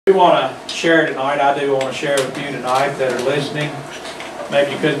We want to share tonight. I do want to share with you tonight that are listening.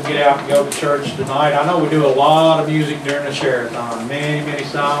 Maybe you couldn't get out and go to church tonight. I know we do a lot of music during the Share-A-Thon. Many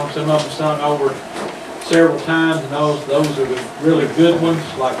songs. Some of them sung over several times, and those are the really good ones,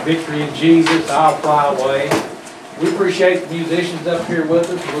 like Victory in Jesus, I'll Fly Away. We appreciate the musicians up here with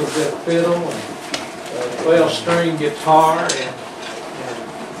us, a little bit of fiddle and 12-string guitar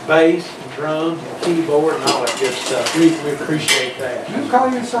and bass and drums and keyboard and all that good stuff. We appreciate that. You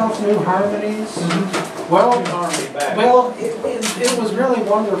call yourselves New Harmonies? Mm-hmm. Well, it was really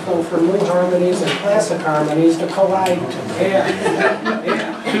wonderful for New Harmonies and Classic Harmonies to collide together.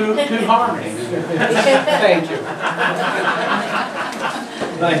 Yeah. Two harmonies. Thank you.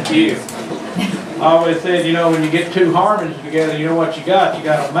 Thank you. I always said, you know, when you get two harmonies together, you know what you got? You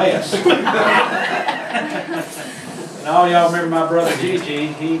got a mess. And all y'all remember my brother Gigi,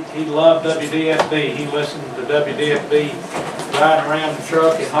 he loved WDFB. He listened to WDFB riding around the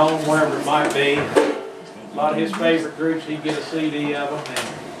truck at home, wherever it might be. A lot of his favorite groups, he'd get a CD of them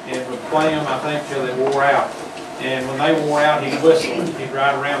and would play them, I think, till they wore out. And when they wore out, he'd whistle. He'd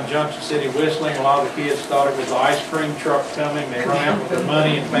ride around Junction City whistling. A lot of the kids thought it was the ice cream truck coming. They ran out with their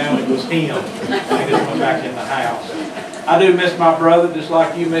money and found it was him. They just went back in the house. I do miss my brother, just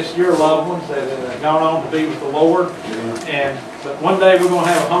like you miss your loved ones that have gone on to be with the Lord. But one day we're going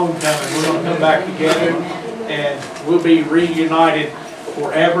to have a homecoming. We're going to come back together, and we'll be reunited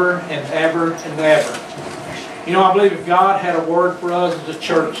forever and ever and ever. You know, I believe if God had a word for us as a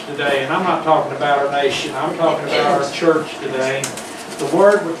church today, and I'm not talking about our nation, I'm talking about our church today, the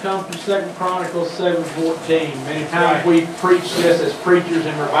word would come from 2 Chronicles 7:14. Many times we preach this as preachers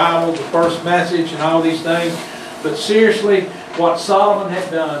in revival, the first message and all these things. But seriously, what Solomon had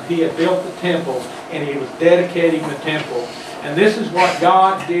done, he had built the temple, and he was dedicating the temple. And this is what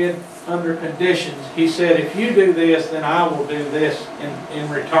God did under conditions. He said, if you do this, then I will do this in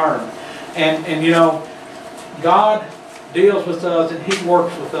return. And you know, God deals with us and He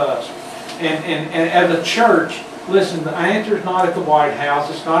works with us. And as a church, listen, the answer is not at the White House,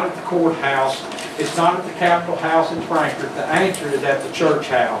 it's not at the courthouse, it's not at the Capitol House in Frankfurt. The answer is at the church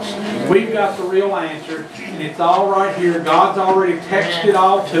house. We've got the real answer, and it's all right here. God's already texted it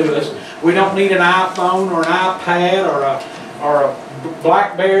all to us. We don't need an iPhone or an iPad or a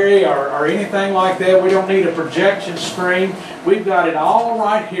BlackBerry or anything like that. We don't need a projection screen. We've got it all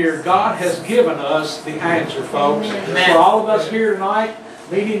right here. God has given us the answer, folks. For all of us here tonight,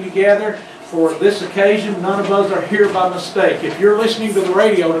 meeting together for this occasion, none of us are here by mistake. If you're listening to the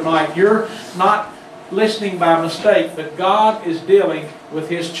radio tonight, you're not listening by mistake, but God is dealing with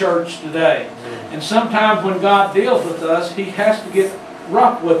His church today. And sometimes when God deals with us, He has to get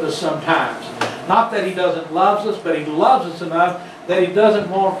rough with us sometimes. Not that He doesn't love us, but He loves us enough that He doesn't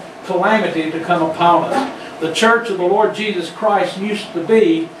want calamity to come upon us. The church of the Lord Jesus Christ used to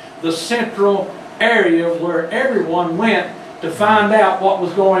be the central area where everyone went to find out what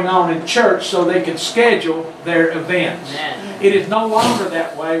was going on in church so they could schedule their events. It is no longer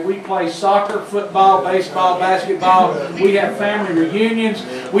that way. We play soccer, football, baseball, basketball. We have family reunions.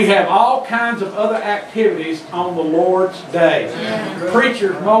 We have all kinds of other activities on the Lord's Day.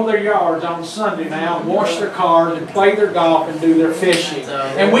 Preachers mow their yards on Sunday now, wash their cars, and play their golf and do their fishing.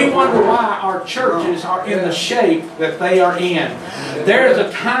 And we wonder why our churches are in the shape that they are in. There is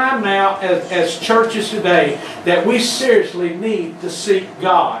a time now as churches today that we seriously need to seek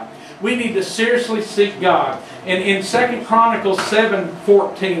God. We need to seriously seek God. And in 2 Chronicles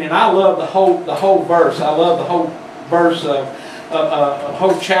 7:14, and I love the whole verse. I love the whole verse of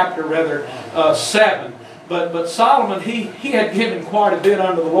whole chapter rather 7. But Solomon he had given quite a bit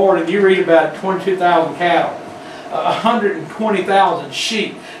unto the Lord, and you read about it, 22,000 cattle, 120,000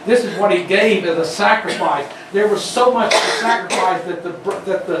 sheep. This is what he gave as a sacrifice. There was so much sacrifice that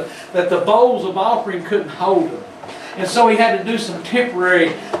the bowls of offering couldn't hold them. And so he had to do some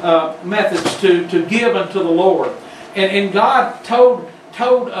temporary methods to give unto the Lord. And God told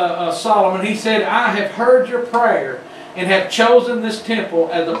Solomon, He said, I have heard your prayer and have chosen this temple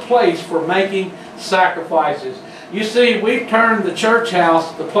as a place for making sacrifices. You see, we've turned the church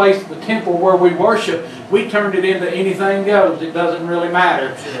house, the place, the temple where we worship, we turned it into anything goes. It doesn't really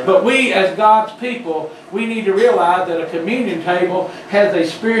matter. But we, as God's people, we need to realize that a communion table has a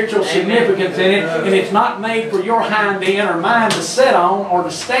spiritual significance in it, and it's not made for your hind end or mine to sit on or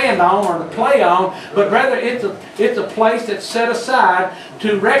to stand on or to play on, but rather it's a place that's set aside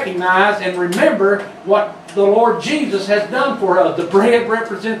to recognize and remember what the Lord Jesus has done for us. The bread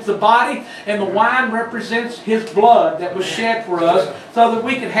represents the body, and the wine represents His blood that was shed for us so that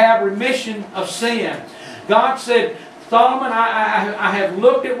we could have remission of sin. God said, Solomon, I have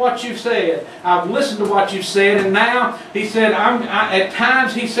looked at what you've said. I've listened to what you've said, and now, he said, at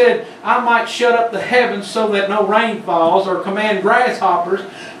times, he said, I might shut up the heavens so that no rain falls, or command grasshoppers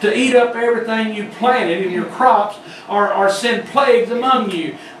to eat up everything you planted in your crops, or send plagues among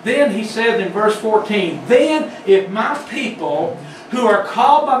you. Then he says in verse 14, then if my people who are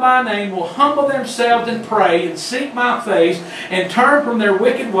called by my name will humble themselves and pray and seek my face and turn from their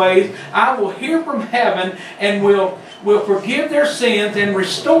wicked ways, I will hear from heaven and will forgive their sins and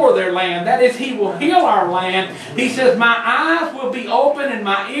restore their land. That is, he will heal our land. He says, my eyes will be open and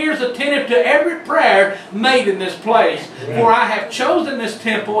my ears attentive to every prayer made in this place. For I have chosen this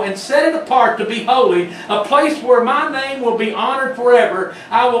temple and set it apart to be holy, a place where my name will be honored forever.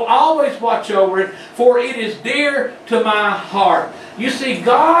 I will always watch over it, for it is dear to my heart. You see,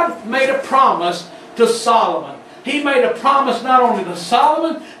 God made a promise to Solomon. He made a promise not only to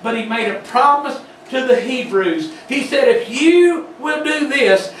Solomon, but he made a promise to the Hebrews. He said, if you will do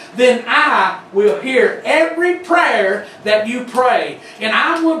this, then I will hear every prayer that you pray. And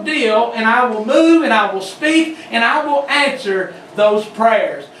I will deal, and I will move, and I will speak, and I will answer those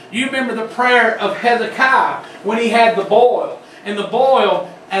prayers. You remember the prayer of Hezekiah when he had the boil. And the boil,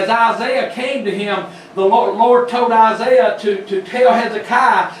 as Isaiah came to him, the Lord told Isaiah to tell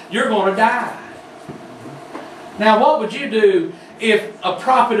Hezekiah, you're going to die. Now what would you do if a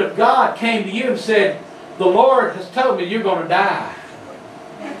prophet of God came to you and said, the Lord has told me you're going to die?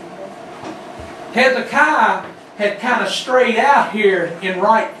 Hezekiah had kind of strayed out here in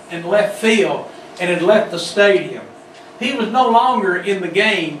right and left field and had left the stadium. He was no longer in the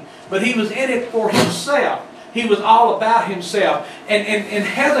game, but he was in it for himself. He was all about himself. And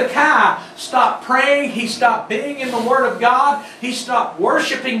Hezekiah stopped praying. He stopped being in the Word of God. He stopped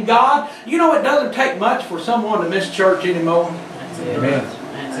worshiping God. You know, it doesn't take much for someone to miss church anymore. Amen.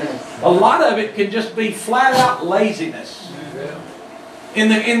 A lot of it can just be flat out laziness. In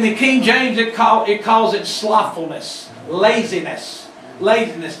the King James it calls it slothfulness, laziness.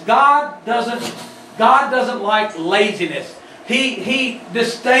 God doesn't like laziness. He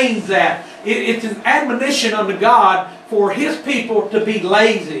disdains that. It's an admonition unto God for His people to be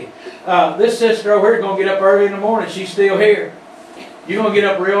lazy. This sister over here is going to get up early in the morning. She's still here. You're going to get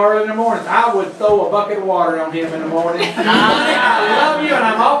up real early in the morning. I would throw a bucket of water on him in the morning. I love you and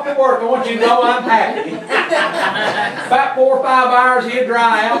I'm off to work. I want you to know I'm happy. About 4 or 5 hours he'll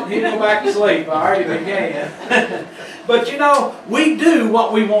dry out and he'll go back to sleep. All right, if he can. But you know, we do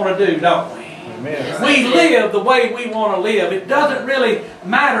what we want to do, don't we? Amen. We live the way we want to live. It doesn't really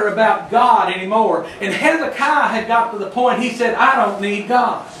matter about God anymore. And Hezekiah had got to the point, he said, I don't need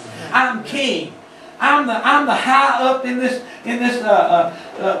God. I'm king. I'm the high up in this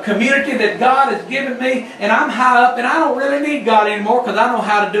community that God has given me, and I'm high up, and I don't really need God anymore because I know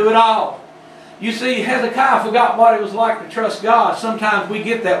how to do it all. You see, Hezekiah forgot what it was like to trust God. Sometimes we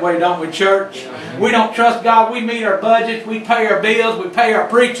get that way, don't we, church? We don't trust God. We meet our budgets. We pay our bills. We pay our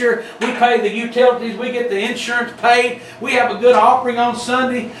preacher. We pay the utilities. We get the insurance paid. We have a good offering on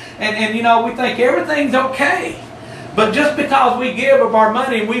Sunday. And you know, we think everything's okay. But just because we give of our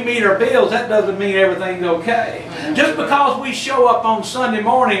money and we meet our bills, that doesn't mean everything's okay. Just because we show up on Sunday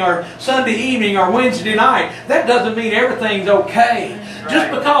morning or Sunday evening or Wednesday night, that doesn't mean everything's okay.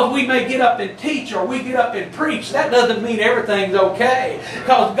 Just because we may get up and teach or we get up and preach, that doesn't mean everything's okay.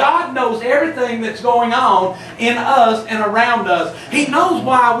 Because God knows everything that's going on in us and around us. He knows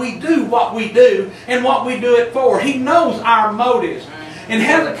why we do what we do and what we do it for. He knows our motives. And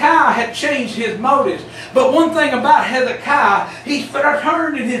Hezekiah had changed his motives. But one thing about Hezekiah, he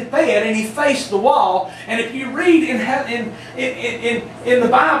turned in his bed and he faced the wall. And if you read in the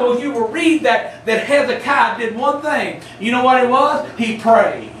Bible, you will read that Hezekiah did one thing. You know what it was? He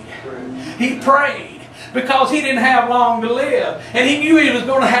prayed. He prayed. Because he didn't have long to live. And he knew he was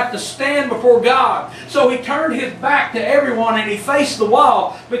going to have to stand before God. So he turned his back to everyone and he faced the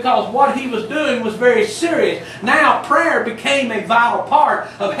wall because what he was doing was very serious. Now prayer became a vital part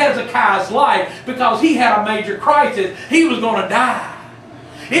of Hezekiah's life because he had a major crisis. He was going to die.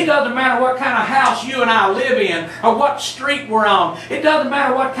 It doesn't matter what kind of house you and I live in or what street we're on. It doesn't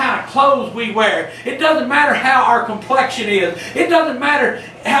matter what kind of clothes we wear. It doesn't matter how our complexion is. It doesn't matter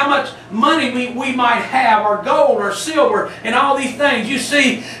how much money we might have or gold or silver and all these things. You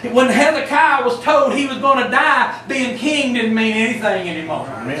see, when Hezekiah was told he was going to die, being king didn't mean anything anymore.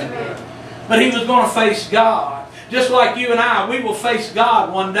 Amen. But he was going to face God. Just like you and I, we will face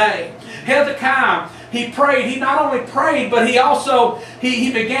God one day. Hezekiah, he prayed. He not only prayed, but he also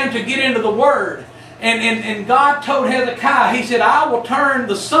he began to get into the Word. And God told Hezekiah, He said, I will turn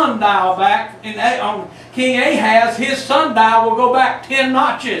the sundial back. And on King Ahaz, his sundial will go back 10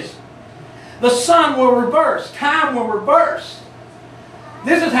 notches. the sun will reverse. Time will reverse.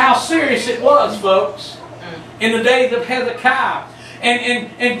 This is how serious it was, folks, in the days of Hezekiah.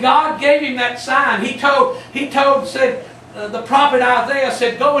 And God gave him that sign. He said, the prophet Isaiah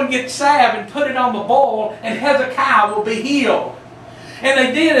said, go and get salve and put it on the boil, and Hezekiah will be healed. And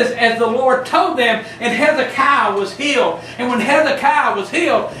they did as the Lord told them, and Hezekiah was healed. And when Hezekiah was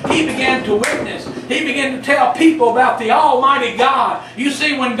healed, he began to witness. He began to tell people about the Almighty God. You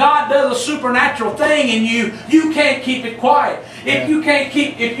see, when God does a supernatural thing in you, you can't keep it quiet. If you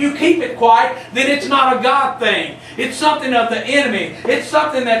keep it quiet, then it's not a God thing. It's something of the enemy. It's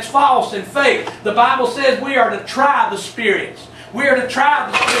something that's false and fake. The Bible says we are to try the spirits. We are to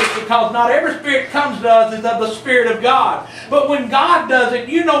try the spirits, because not every spirit comes to us is of the Spirit of God. But when God does it,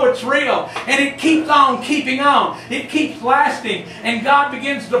 you know it's real. And it keeps on keeping on. It keeps lasting. And God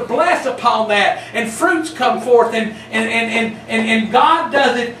begins to bless upon that. And fruits come forth. And God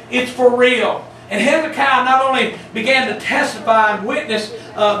does it. It's for real. And Hezekiah not only began to testify and witness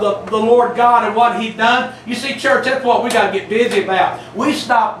the Lord God and what He'd done. You see, church, that's what we got to get busy about. We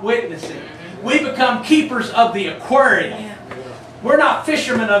stop witnessing. We become keepers of the aquarium. We're not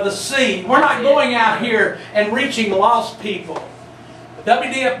fishermen of the sea. We're not going out here and reaching lost people.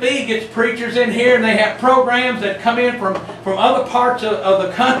 WDFB gets preachers in here, and they have programs that come in from other parts of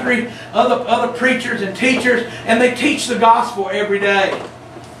the country, other preachers and teachers, and they teach the gospel every day.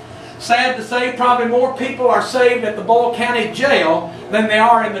 Sad to say, probably more people are saved at the Boyle County Jail than they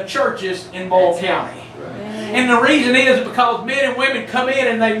are in the churches in Boyle County. And the reason is because men and women come in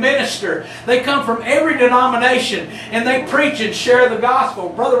and they minister. They come from every denomination and they preach and share the gospel.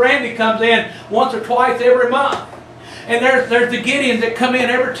 Brother Randy comes in once or twice every month. And there's the Gideons that come in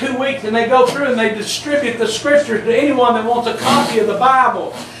every 2 weeks, and they go through and they distribute the scriptures to anyone that wants a copy of the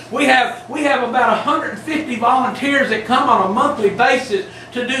Bible. We have about 150 volunteers that come on a monthly basis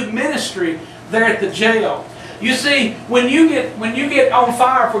to do ministry there at the jail. You see, when you get on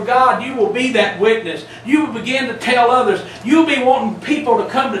fire for God, you will be that witness. You will begin to tell others. You'll be wanting people to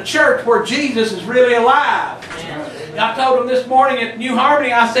come to church where Jesus is really alive. I told them this morning at New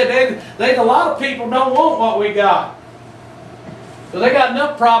Harmony, I said, a lot of people don't want what we got. So they got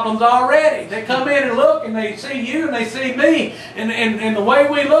enough problems already. They come in and look, and they see you and they see me. And the way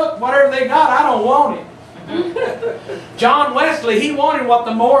we look, whatever they got, I don't want it. John Wesley, he wanted what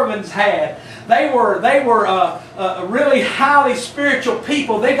the Mormons had. They were really highly spiritual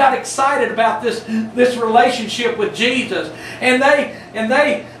people. They got excited about this relationship with Jesus, and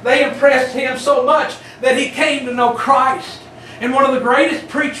they impressed him so much that he came to know Christ. And one of the greatest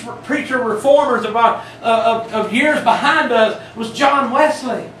preacher reformers of years behind us was John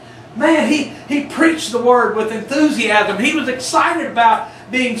Wesley. Man, he preached the word with enthusiasm. He was excited about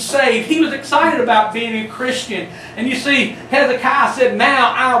being saved. He was excited about being a Christian. And you see, Hezekiah said,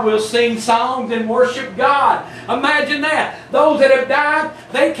 now I will sing songs and worship God. Imagine that. Those that have died,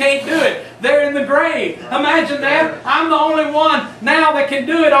 they can't do it. They're in the grave. Imagine that. I'm the only one now that can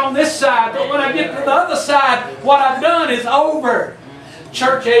do it on this side. But when I get to the other side, what I've done is over.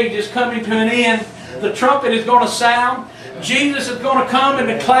 Church age is coming to an end. The trumpet is going to sound. Jesus is going to come in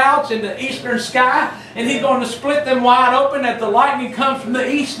the clouds in the eastern sky, and He's going to split them wide open as the lightning comes from the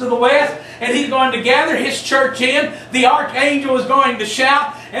east to the west, and He's going to gather His church in. The archangel is going to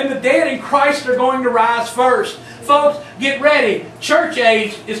shout, and the dead in Christ are going to rise first. Folks, get ready. Church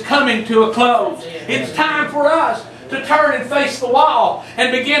age is coming to a close. It's time for us to turn and face the wall and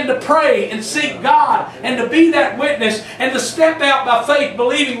begin to pray and seek God and to be that witness and to step out by faith,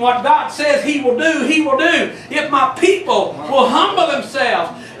 believing what God says He will do, He will do. If my people will humble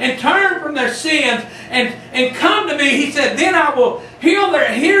themselves and turn from their sins and come to me, He said, then I will hear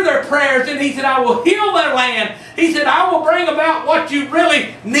their prayers, and He said, I will heal their land. He said, I will bring about what you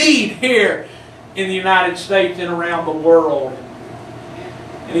really need here in the United States and around the world.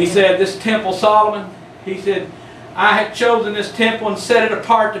 And He said, this temple, Solomon, He said, I have chosen this temple and set it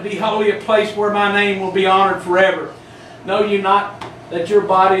apart to be holy, a place where my name will be honored forever. Know you not that your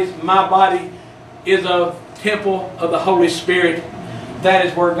bodies, my body, is a temple of the Holy Spirit? That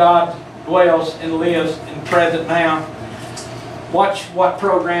is where God dwells and lives in present now. Watch what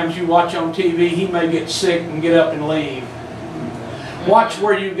programs you watch on TV. He may get sick and get up and leave. Watch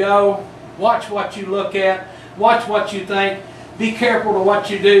where you go. Watch what you look at. Watch what you think. Be careful to what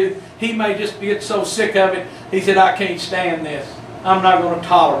you do. He may just get so sick of it, he said, I can't stand this. I'm not going to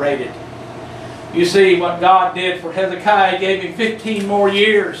tolerate it. You see what God did for Hezekiah. He gave him 15 more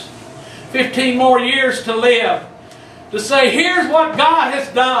years. 15 more years to live. To say, here's what God has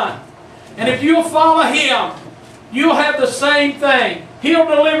done. And if you'll follow Him, you'll have the same thing. He'll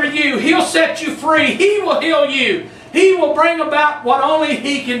deliver you. He'll set you free. He will heal you. He will bring about what only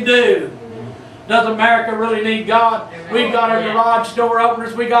He can do. Does America really need God? We've got our garage door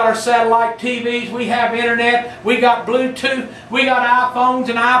openers, we got our satellite TVs, we have internet, we got Bluetooth, we got iPhones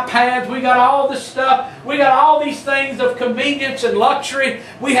and iPads, we got all this stuff. We got all these things of convenience and luxury.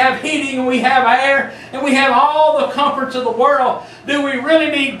 We have heating and we have air and we have all the comforts of the world. Do we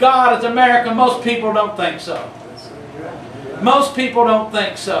really need God as America? Most people don't think so. Most people don't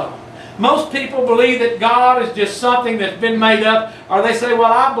think so. Most people believe that God is just something that's been made up, or they say,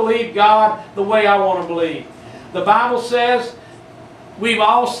 well, I believe God the way I want to believe. The Bible says we've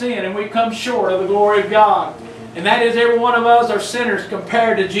all sinned and we've come short of the glory of God. And that is, every one of us are sinners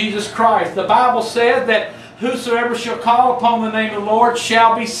compared to Jesus Christ. The Bible says that whosoever shall call upon the name of the Lord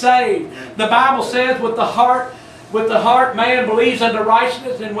shall be saved. The Bible says with the heart man believes unto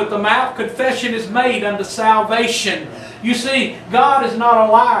righteousness, and with the mouth confession is made unto salvation. You see, God is not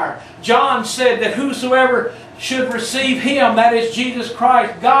a liar. John said that whosoever should receive Him, that is Jesus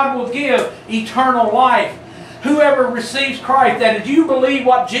Christ, God will give eternal life. Whoever receives Christ, that if you believe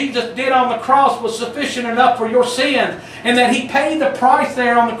what Jesus did on the cross was sufficient enough for your sins, and that He paid the price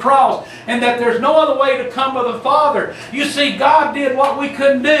there on the cross, and that there's no other way to come to the Father. You see, God did what we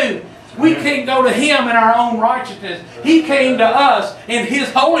couldn't do. We can't go to Him in our own righteousness. He came to us in His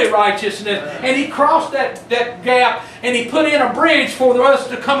holy righteousness, and He crossed that gap, and He put in a bridge for us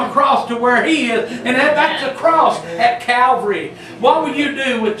to come across to where He is, and that's the cross at Calvary. What will you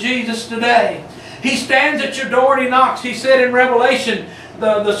do with Jesus today? He stands at your door and He knocks. He said in Revelation,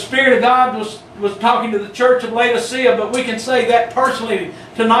 the Spirit of God was talking to the church of Laodicea, but we can say that personally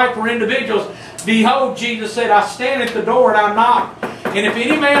tonight for individuals. Behold, Jesus said, I stand at the door and I knock. And if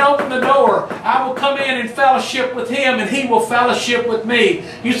any man open the door, I will come in and fellowship with him, and he will fellowship with me.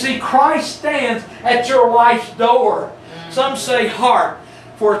 You see, Christ stands at your life's door. Some say heart.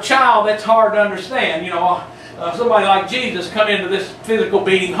 For a child, that's hard to understand. You know, somebody like Jesus come into this physical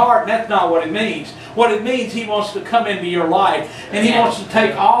beating heart, and that's not what it means. What it means, He wants to come into your life, and He wants to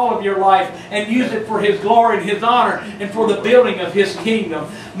take all of your life and use it for His glory and His honor and for the building of His kingdom.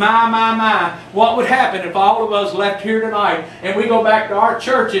 My, what would happen if all of us left here tonight and we go back to our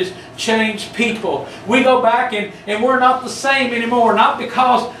churches, changed people? We go back and we're not the same anymore, not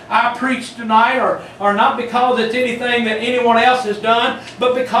because I preached tonight or not because it's anything that anyone else has done,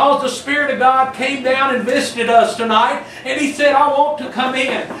 but because the Spirit of God came down and visited us tonight, and He said, I want to come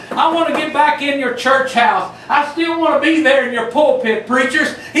in. I want to get back in your church house. I still want to be there in your pulpit,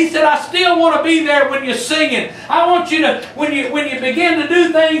 preachers. He said, I still want to be there when you're singing. I want you to, when you begin to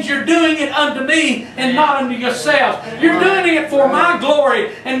do things, you're doing it unto me and not unto yourselves. You're doing it for my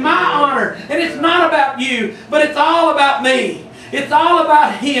glory and my honor. And it's not about you, but it's all about me. It's all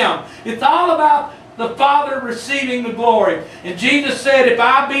about Him. It's all about the Father receiving the glory. And Jesus said, if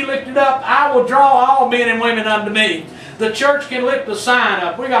I be lifted up, I will draw all men and women unto me. The church can lift a sign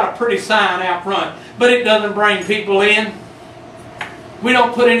up. We got a pretty sign out front, but it doesn't bring people in. We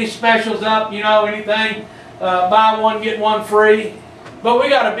don't put any specials up, you know, anything. Buy one, get one free. But we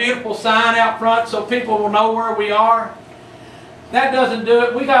got a beautiful sign out front so people will know where we are. That doesn't do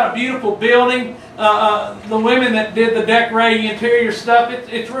it. We got a beautiful building. The women that did the decorating interior stuff,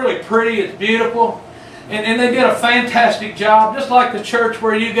 it's really pretty. It's beautiful. And they did a fantastic job, just like the church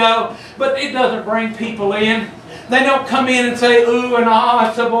where you go. But it doesn't bring people in. They don't come in and say, ooh and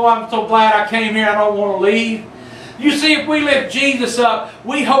ah. I said, boy, I'm so glad I came here. I don't want to leave. You see, if we lift Jesus up,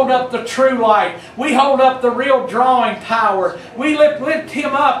 we hold up the true light. We hold up the real drawing power. We lift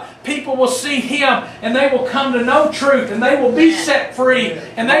Him up. People will see Him, and they will come to know truth, and they will be set free,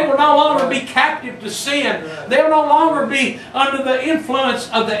 and they will no longer be captive to sin. They will no longer be under the influence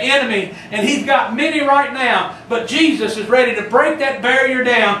of the enemy. And He's got many right now, but Jesus is ready to break that barrier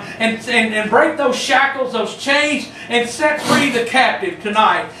down and break those shackles, those chains, and set free the captive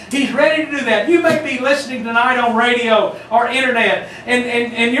tonight. He's ready to do that. You may be listening tonight on radio or internet,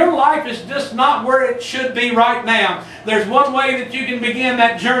 and your life is just not where it should be right now. There's one way that you can begin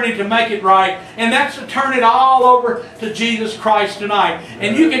that journey to make it right, and that's to turn it all over to Jesus Christ tonight.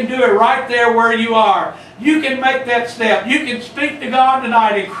 And you can do it right there where you are. You can make that step. You can speak to God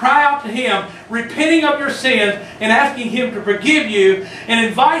tonight and cry out to Him, repenting of your sins and asking Him to forgive you, and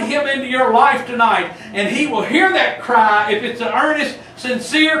invite Him into your life tonight. And He will hear that cry. If it's an earnest,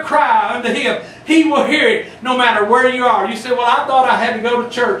 sincere cry unto Him, He will hear it no matter where you are. You say, well, I thought I had to go to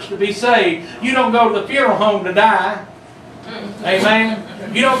church to be saved. You don't go to the funeral home to die.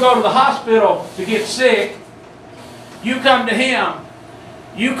 Amen. You don't go to the hospital to get sick. You come to Him.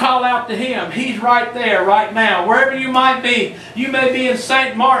 You call out to Him. He's right there, right now. Wherever you might be. You may be in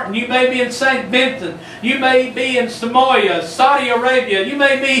St. Martin. You may be in St. Vincent. You may be in Samoa, Saudi Arabia. You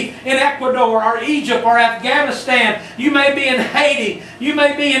may be in Ecuador or Egypt or Afghanistan. You may be in Haiti. You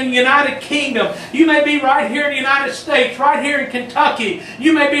may be in the United Kingdom. You may be right here in the United States, right here in Kentucky.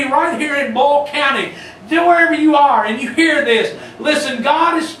 You may be right here in Boyle County. Wherever you are and you hear this, listen,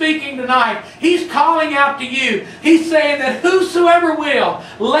 God is speaking tonight. He's calling out to you. He's saying that whosoever will,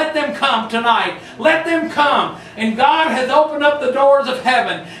 let them come tonight. Let them come. And God has opened up the doors of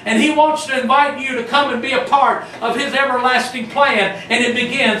heaven, and He wants to invite you to come and be a part of His everlasting plan, and it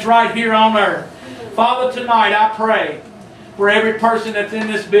begins right here on earth. Father, tonight I pray for every person that's in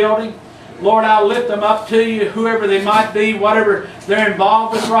this building. Lord, I'll lift them up to you, whoever they might be, whatever they're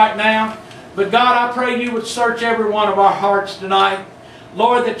involved with right now. But God, I pray you would search every one of our hearts tonight.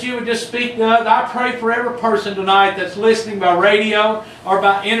 Lord, that you would just speak to us. I pray for every person tonight that's listening by radio or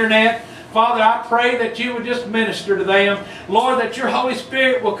by internet. Father, I pray that you would just minister to them. Lord, that your Holy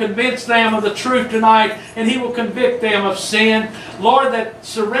Spirit will convince them of the truth tonight, and He will convict them of sin. Lord, that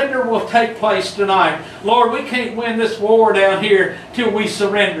surrender will take place tonight. Lord, we can't win this war down here till we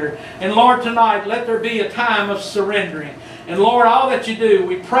surrender. And Lord, tonight, let there be a time of surrendering. And Lord, all that you do,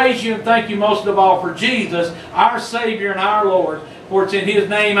 we praise you and thank you most of all for Jesus, our Savior and our Lord. For it's in His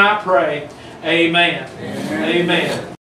name I pray. Amen. Amen. Amen.